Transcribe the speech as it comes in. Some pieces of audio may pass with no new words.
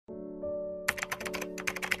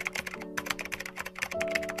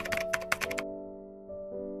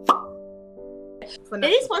for They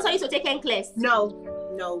nothing. didn't sponsor you to take NCLEX?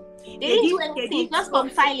 No. They didn't do anything, just for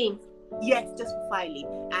filing? Yes, just for filing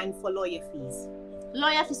and for lawyer fees.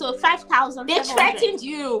 Lawyer fees, so 5,000. They threatened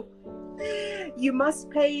you. You must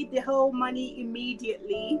pay the whole money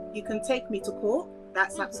immediately. You can take me to court.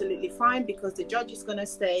 That's absolutely fine, because the judge is going to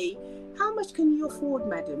say, how much can you afford,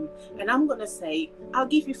 madam? And I'm going to say, I'll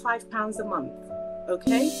give you £5 a month.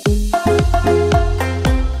 Okay?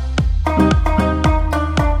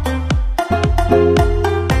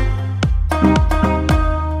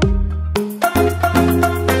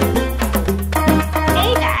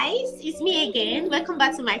 Hey guys, it's me again. Welcome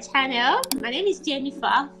back to my channel. My name is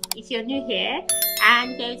Jennifer, if you're new here.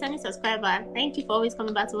 And if you're a returning subscriber, thank you for always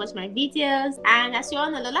coming back to watch my videos. And as you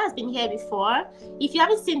all know, Lola has been here before. If you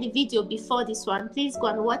haven't seen the video before this one, please go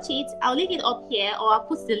and watch it. I'll link it up here, or I'll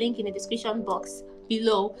put the link in the description box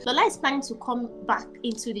below. Lola is planning to come back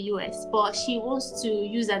into the US, but she wants to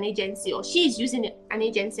use an agency, or she is using an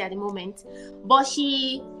agency at the moment. But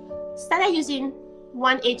she started using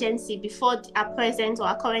one agency before our present or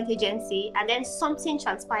our current agency, and then something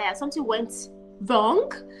transpired, something went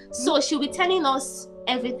wrong. So she'll be telling us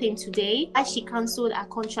everything today, as she cancelled her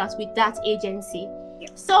contract with that agency.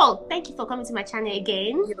 So thank you for coming to my channel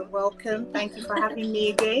again. You're welcome. Thank you for having me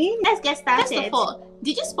again. Let's get started. First of all,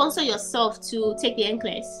 did you sponsor yourself to take the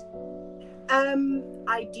NCLEX?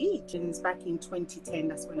 I did. Back in 2010,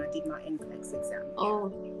 that's when I did my NCLEX exam.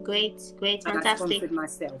 Oh, great, And fantastic. I sponsored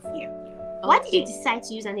myself, Why did you decide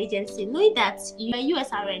to use an agency, knowing that you're a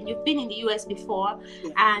USRN, you've been in the US before,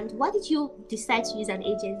 and why did you decide to use an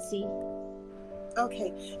agency?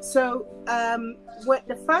 Okay, so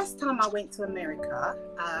the first time I went to America,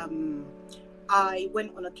 I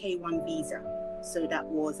went on a K1 visa. So that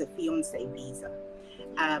was a fiance visa.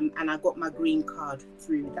 And I got my green card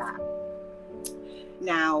through that.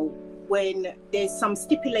 Now, when there's some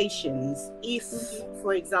stipulations, if,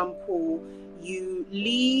 for example, you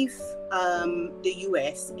leave the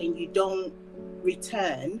US and you don't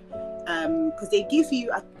return, because they give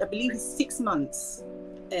you, I believe it's 6 months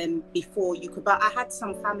before you could, but I had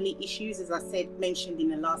some family issues, as I mentioned in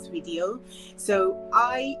the last video, so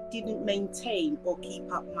I didn't maintain or keep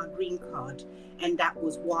up my green card, and that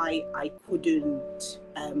was why I couldn't,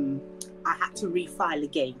 I had to refile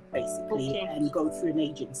again, basically, and go through an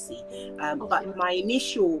agency. But my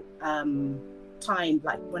initial time,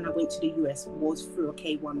 like when I went to the US, was through a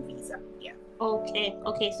K1 visa.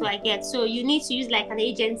 Okay, so I get, so you need to use like an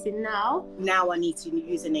agency now. I need to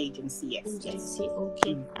use an agency. Yes.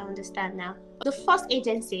 Okay. I understand now. The first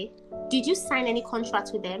agency, did you sign any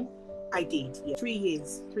contract with them? I did. 3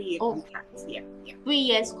 years, 3-year contract. 3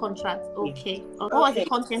 years contract. Okay. What was the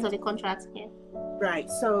content of the contract? Right,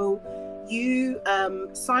 so you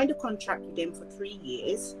signed a contract with them for 3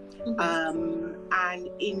 years. And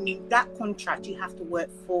in that contract you have to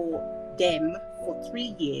work for them for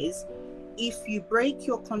 3 years. If you break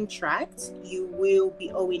your contract, you will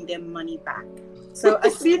be owing them money back. So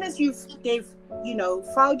as soon as they've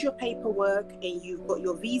filed your paperwork and you've got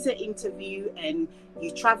your visa interview and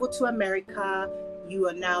you travel to America, you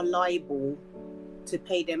are now liable to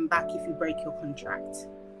pay them back if you break your contract.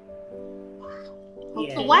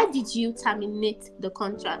 So why did you terminate the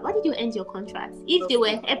contract? Why did you end your contract if they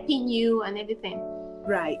were helping you and everything?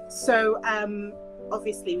 Right. So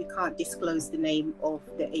obviously we can't disclose the name of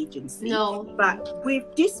the agency. No. But with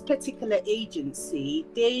this particular agency,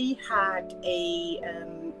 they had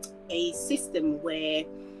a system where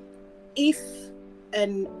if a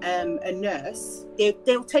nurse,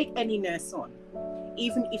 they'll take any nurse on,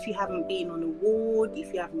 even if you haven't been on a ward,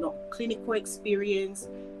 if you have not clinical experience.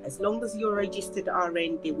 As long as you're registered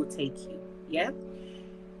RN, they will take you,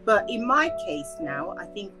 But in my case now, I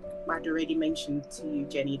think I'd already mentioned to you,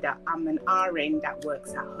 Jenny, that I'm an RN that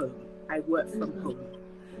works at home. I work from home.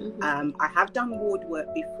 I have done ward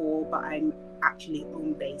work before, but I'm actually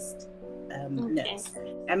home-based nurse.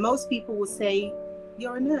 And most people will say,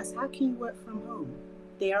 you're a nurse, how can you work from home?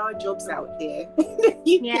 There are jobs out there.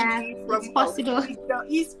 It's possible.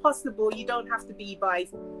 It's possible. You don't have to be by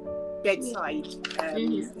bedside,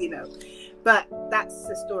 but that's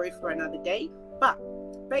a story for another day. But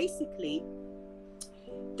basically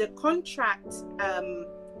the contract,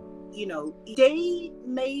 they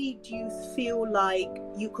made you feel like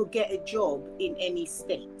you could get a job in any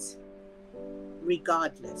state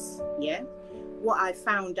regardless. What I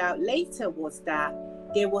found out later was that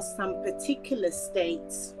there was some particular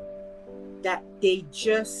states that they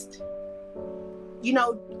just,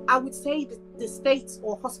 I would say that the states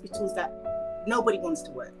or hospitals that nobody wants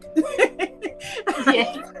to work.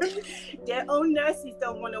 Their own nurses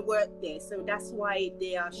don't want to work there. So that's why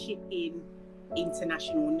they are shipping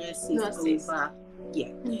international nurses over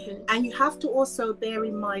Yeah. And you have to also bear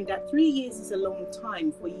in mind that 3 years is a long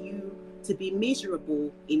time for you to be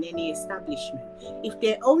miserable in any establishment. If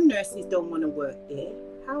their own nurses don't want to work there,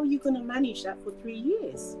 how are you going to manage that for 3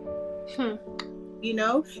 years? You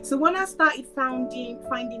know, so when I started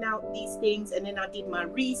finding out these things, and then I did my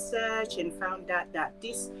research and found out that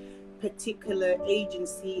this particular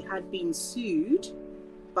agency had been sued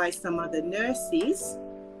by some other nurses.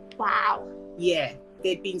 Wow. Yeah,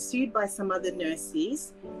 they'd been sued by some other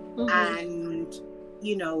nurses, and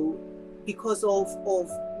you know, because of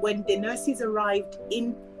when the nurses arrived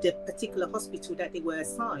in the particular hospital that they were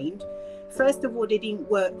assigned, first of all, they didn't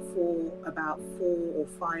work for about 4 or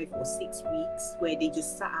 5 or 6 weeks, where they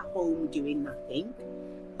just sat at home doing nothing.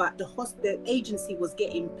 But the agency was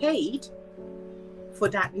getting paid for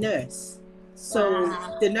that nurse. So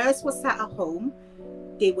the nurse was sat at home,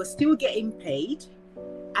 they were still getting paid,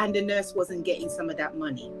 and the nurse wasn't getting some of that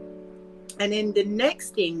money. And then the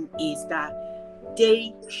next thing is that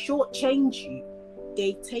they shortchange you.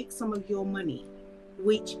 They take some of your money,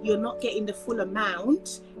 which you're not getting the full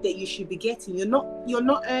amount that you should be getting. You're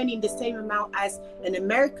not earning the same amount as an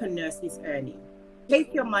American nurse is earning.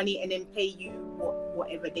 Take your money and then pay you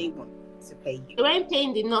whatever they want to pay you. They weren't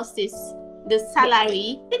paying the nurses the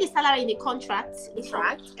salary, the salary in the contract,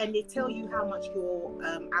 and they tell you how much your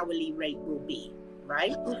hourly rate will be,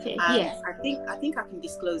 right? Okay. I think I can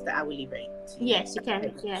disclose the hourly rate. Yes, you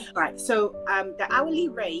can. Yeah. Right. So the hourly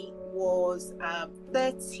rate was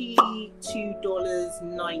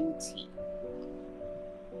 $32.90,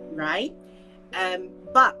 right?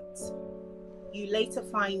 But you later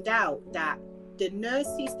find out that the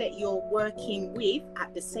nurses that you're working with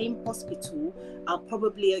at the same hospital are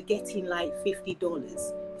probably getting like $50,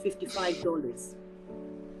 $55,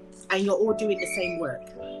 and you're all doing the same work.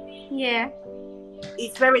 Yeah.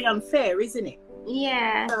 It's very unfair, isn't it?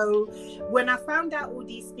 Yeah. So when I found out all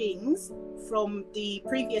these things from the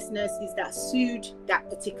previous nurses that sued that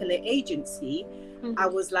particular agency, I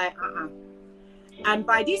was like, And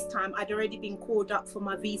by this time, I'd already been called up for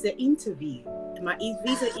my visa interview. My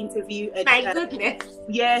visa interview. My goodness.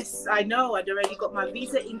 Yes, I know. I'd already got my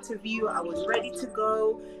visa interview. I was ready to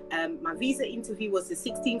go. My visa interview was the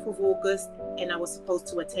 16th of August, and I was supposed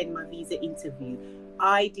to attend my visa interview.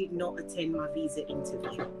 I did not attend my visa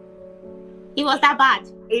interview. It was that bad?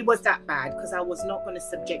 It was that bad because I was not going to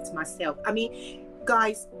subject myself. I mean,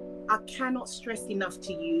 guys, I cannot stress enough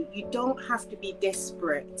to you, you don't have to be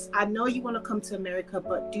desperate. I know you want to come to America,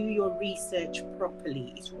 but do your research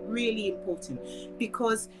properly. It's really important,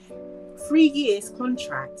 because 3 years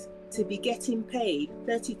contract to be getting paid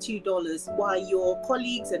 $32 while your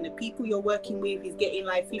colleagues and the people you're working with is getting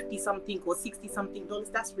like 50 something or 60 something dollars,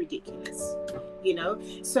 that's ridiculous, you know.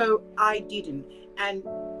 So I didn't, and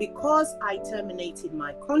because I terminated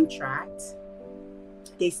my contract,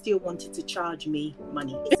 they still wanted to charge me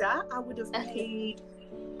money. I would have paid,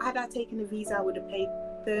 had I taken a visa, I would have paid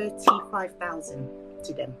 $35,000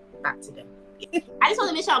 to them, back to them. I just want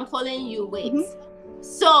to make sure I'm following you. Wait.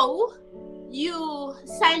 So you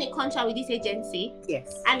signed a contract with this agency.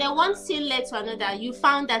 Yes. And then one thing led to another. You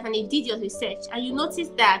found that, and you did your research, and you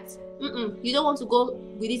noticed that you don't want to go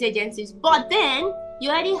with these agencies. But then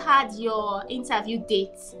you already had your interview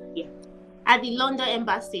date. Yeah. At the London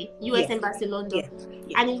Embassy, US Embassy London.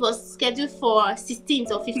 And it was scheduled for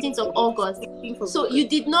 16th or 15th of August. So you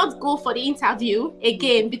did not go for the interview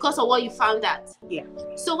again because of what you found out. Yeah.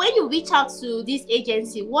 So when you reach out to this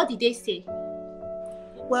agency, what did they say?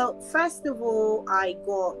 Well, first of all, I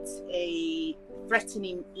got a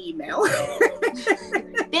threatening email.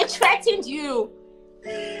 They threatened you.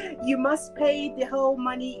 You must pay the whole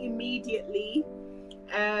money immediately.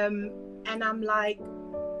 And I'm like,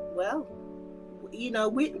 well, you know,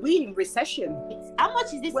 we're in recession. How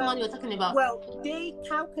much is this money you're talking about? Well, they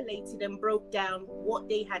calculated and broke down what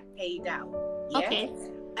they had paid out. Yeah? Okay.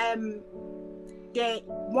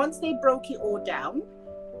 Once they broke it all down,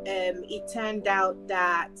 it turned out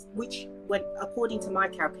that, according to my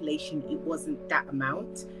calculation, it wasn't that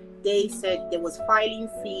amount. They said there was filing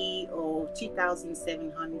fee of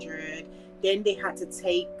 $2,700. Then they had to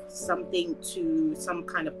take something to some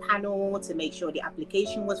kind of panel to make sure the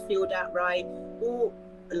application was filled out right, or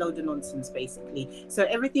a load of nonsense basically. So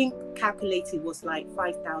everything calculated was like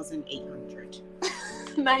 $5,800.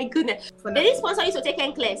 My goodness. They didn't sponsor you to take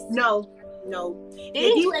NCLEX? No. They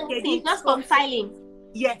didn't do anything, just for filing?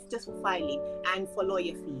 Yes, just for filing and for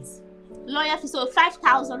lawyer fees. Lawyer fees, so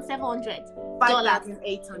 $5,700.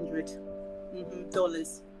 $5,800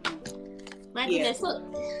 dollars. My goodness. So,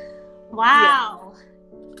 wow. Yeah.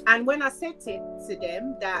 And when I said to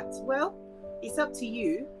them that, well, it's up to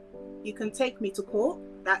you. You can take me to court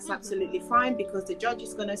That's absolutely fine, because the judge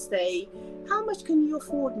is going to say, how much can you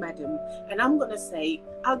afford, madam? And I'm going to say,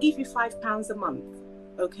 I'll give you £5 a month.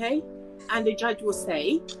 Okay? And the judge will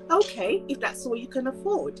say, okay, if that's all you can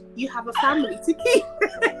afford, you have a family to keep.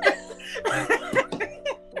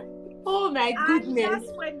 Oh my goodness. And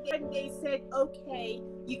that's when they said, okay,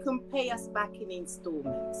 you can pay us back in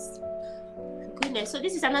installments. Goodness. So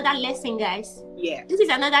this is another lesson, guys. Yeah. This is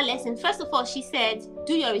another lesson. First of all, she said,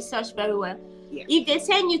 do your research very well. Yeah. If they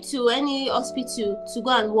send you to any hospital to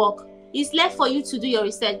go and work, it's left for you to do your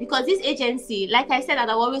research, because this agency, like I said, and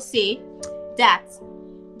I always say that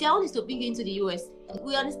their own is to bring you into the US.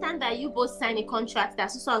 We understand that you both sign a contract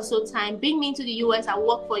that's so and so time, bring me into the US and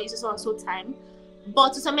work for you so and so time.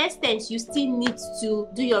 But to some extent, you still need to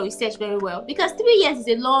do your research very well, because 3 years is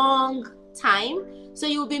a long time. So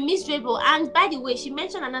you will be miserable. And by the way, she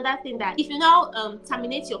mentioned another thing, that if you now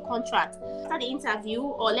terminate your contract after the interview,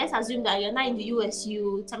 or let's assume that you're not in the US,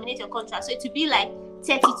 you terminate your contract, so it will be like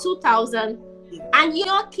 32,000. And in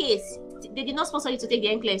your case, they did not sponsor you to take the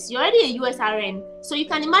NCLEX. You're already a USRN, so you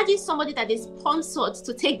can imagine somebody that is sponsored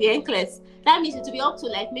to take the NCLEX. That means it will be up to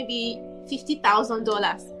like maybe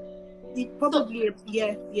 $50,000. Probably, so,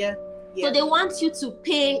 yeah. So they want you to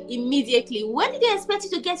pay immediately. Where did they expect you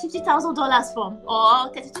to get $50,000 from,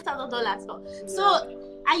 or $32,000 from? Yeah. So,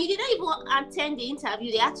 and you did not even attend the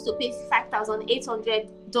interview. They asked you to pay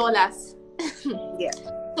 $5,800. Yeah.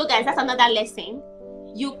 So guys, that's another lesson.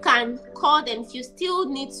 You can call them if you still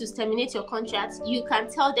need to terminate your contract. You can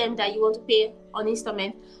tell them that you want to pay on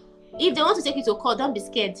installment. If they want to take you to court, don't be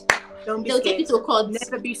scared. Don't be They'll scared. Take you to court.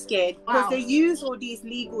 Never be scared. Because they use all these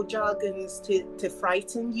legal jargons to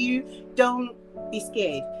frighten you. Don't be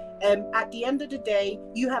scared. At the end of the day,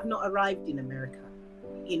 you have not arrived in America.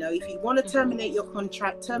 You know, if you want to terminate your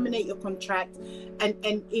contract, terminate your contract. And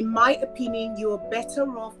in my opinion, you're better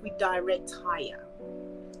off with direct hire.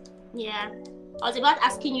 Yeah. I was about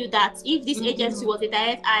asking you that if this agency was a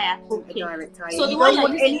direct hire. Okay. A direct hire. So you the one don't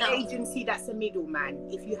want any now, agency that's a middleman.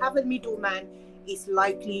 If you have a middleman, it's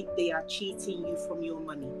likely they are cheating you from your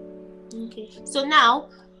money. Okay. So now,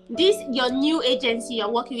 your new agency you're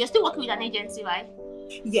working with, you're still working with an agency, right?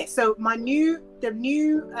 Yes. So the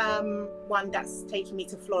new one that's taking me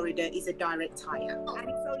to Florida is a direct hire, and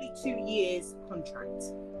it's only 2 years contract.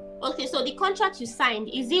 Okay, so the contract you signed,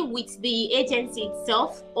 is it with the agency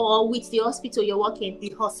itself or with the hospital you're working?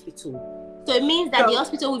 The hospital. So it means that the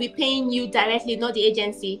hospital will be paying you directly, not the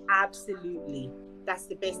agency? Absolutely. That's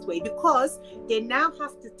the best way, because they now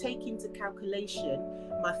have to take into calculation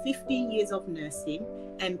my 15 years of nursing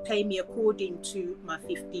and pay me according to my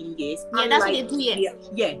 15 years. Yeah, that's what they do,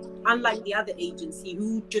 yeah. Unlike the other agency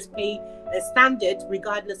who just pay a standard,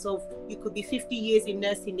 regardless of, you could be 50 years in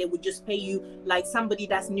nursing, they would just pay you like somebody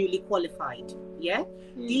that's newly qualified. Yeah.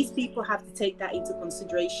 These people have to take that into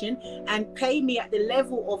consideration and pay me at the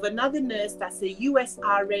level of another nurse that's a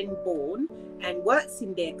USRN born and works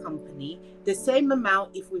in their company, the same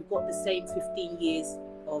amount if we've got the same 15 years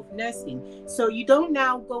of nursing. So you don't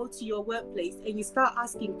now go to your workplace and you start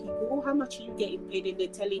asking people, oh, how much are you getting paid? And they're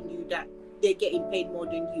telling you that they're getting paid more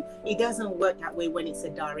than you. It doesn't work that way when it's a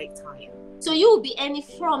direct hire. So you will be earning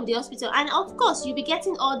from the hospital, and of course you'll be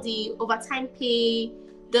getting all the overtime pay,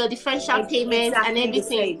 the differential payments, exactly, and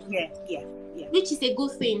everything. Yeah. Which is a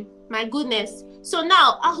good thing. My goodness. So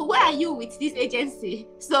now, where are you with this agency?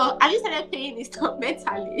 So have you started paying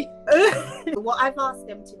instrumentally? What I've asked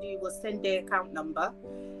them to do was send their account number,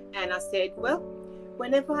 and I said, well,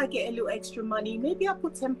 whenever I get a little extra money, maybe I'll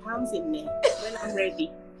put £10 in there when I'm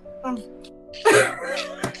ready.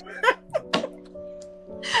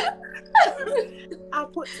 I'll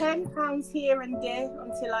put £10 here and there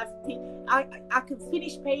until I can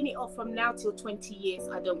finish paying it off from now till 20 years.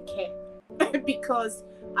 I don't care. Because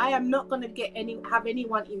I am not going to have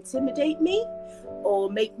anyone intimidate me or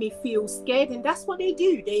make me feel scared. And that's what they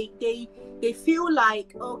do. They feel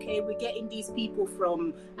like, okay, we're getting these people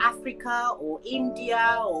from Africa or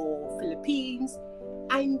India or Philippines,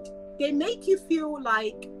 and they make you feel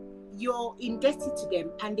like you're indebted to them,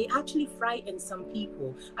 and they actually frighten some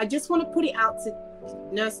people. I just want to put it out to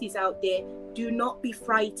nurses out there, do not be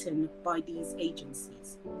frightened by these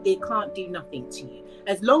agencies. They can't do nothing to you.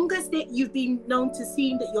 As long as you've been known to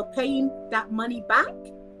see that you're paying that money back,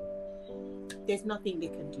 there's nothing they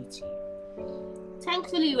can do to you.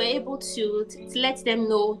 Thankfully, you were able to let them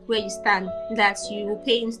know where you stand, that you will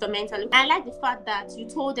pay instrumentally. I like the fact that you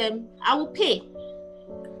told them, I will pay.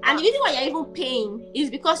 And the reason why you're even paying is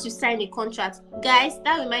because you signed a contract. Guys,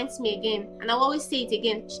 that reminds me again, and I'll always say it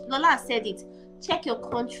again. Lola said it. Check your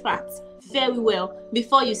contract very well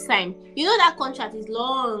before you sign. You know that contract is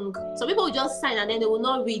long. So people will just sign and then they will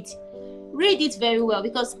not read. read it very well,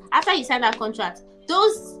 because after you sign that contract,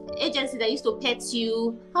 those agencies that used to pet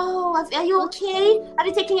you, oh, are you okay? Have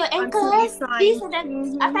you taken your NCLEX? This and that.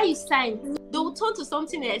 After you sign, they will turn to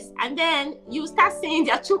something else, and then you start seeing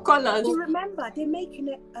their true colors. You remember, they're making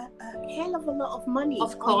a hell of a lot of money.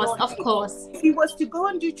 Of course. If you was to go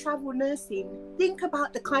and do travel nursing, think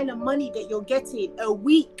about the kind of money that you're getting a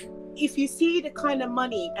week. If you see the kind of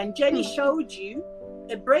money, and Jenny showed you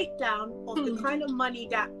a breakdown of the kind of money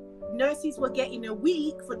that nurses were getting a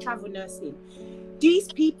week for travel nursing.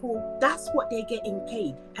 These people, that's what they're getting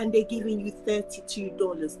paid, and they're giving you $32,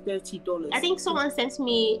 $30. I think someone sent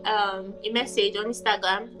me a message on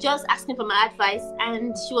Instagram just asking for my advice,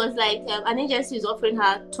 and she was like, an agency is offering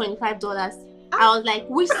her $25. I was like,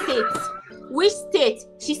 which state? Which state?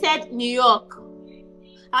 She said New York.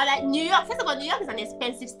 I was like, New York. First of all, New York is an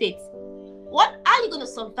expensive state. What are you going to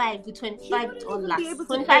survive with $25?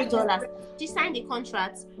 $25. She signed the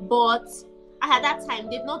contract, but at that time,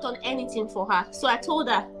 they've not done anything for her. So I told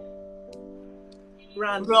her,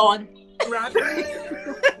 run.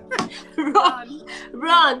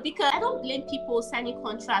 Because I don't blame people signing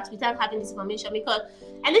contracts without having this information, because,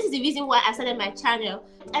 and this is the reason why I started my channel.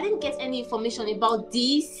 I didn't get any information about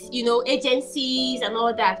these, agencies and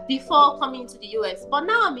all that before coming to the US. But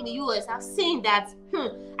now I'm in the US, I've seen that,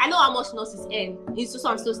 I know how much nurses earn in so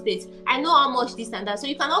and so states. I know how much this and that. So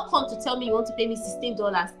you cannot come to tell me you want to pay me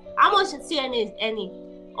 $16. How much CNA is earning?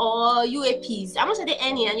 Or UAPs, how much are they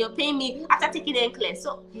earning, and you're paying me after taking NCLEX?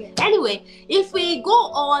 So anyway, if we go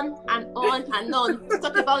on and on and on to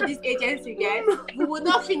talk about this agency, guys, we will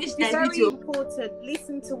not finish this video. Very important.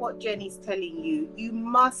 Listen to what Jenny's telling you. You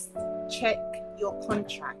must check your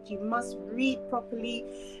contract. You must read properly,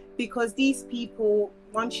 because these people,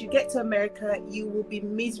 once you get to America, you will be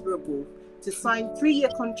miserable to sign 3-year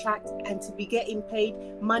contract and to be getting paid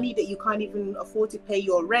money that you can't even afford to pay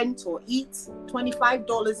your rent or eat.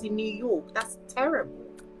 $25 in New York. That's terrible.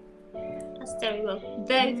 That's terrible.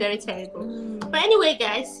 Very, very terrible. But anyway,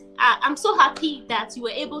 guys, I'm so happy that you were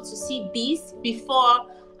able to see this before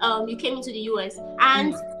you came into the US.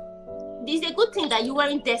 And it's a good thing that you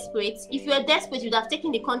weren't desperate. If you were desperate, you'd have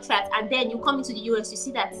taken the contract, and then you come into the US, you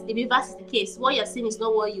see that the reverse is the case. What you're seeing is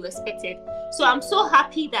not what you expected. So I'm so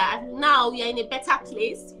happy that now we are in a better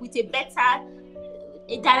place with a better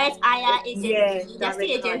direct hire agency,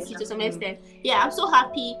 industry agency to some extent. Yeah, I'm so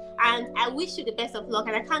happy, and I wish you the best of luck,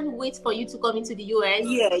 and I can't wait for you to come into the US.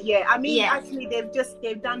 I mean, actually, they've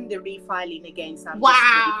done the refiling again. So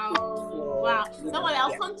wow. Don't worry,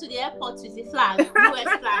 I'll come to the airport with the flag,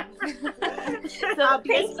 US flag. So I'll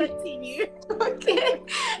be expecting you. Okay.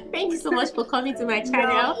 Thank you so much for coming to my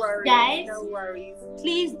channel. No worries, guys. No worries.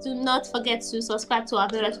 Please do not forget to subscribe to our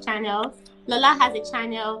various channels. Lola has a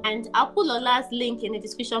channel, and I'll put Lola's link in the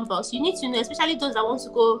description box. You need to know, especially those that want to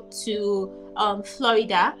go to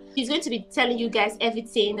Florida. She's going to be telling you guys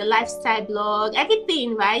everything, the lifestyle blog,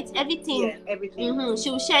 everything, right? Everything. Yeah, everything. She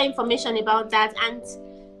will share information about that, and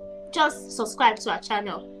just subscribe to our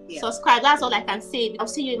channel. Subscribe. That's all I can say. I'll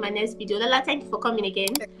see you in my next video. Lola, thank you for coming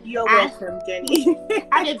again. You're welcome, Jenny.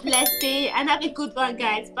 Have a blessed day and have a good one,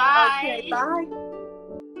 guys. Bye. Okay, bye.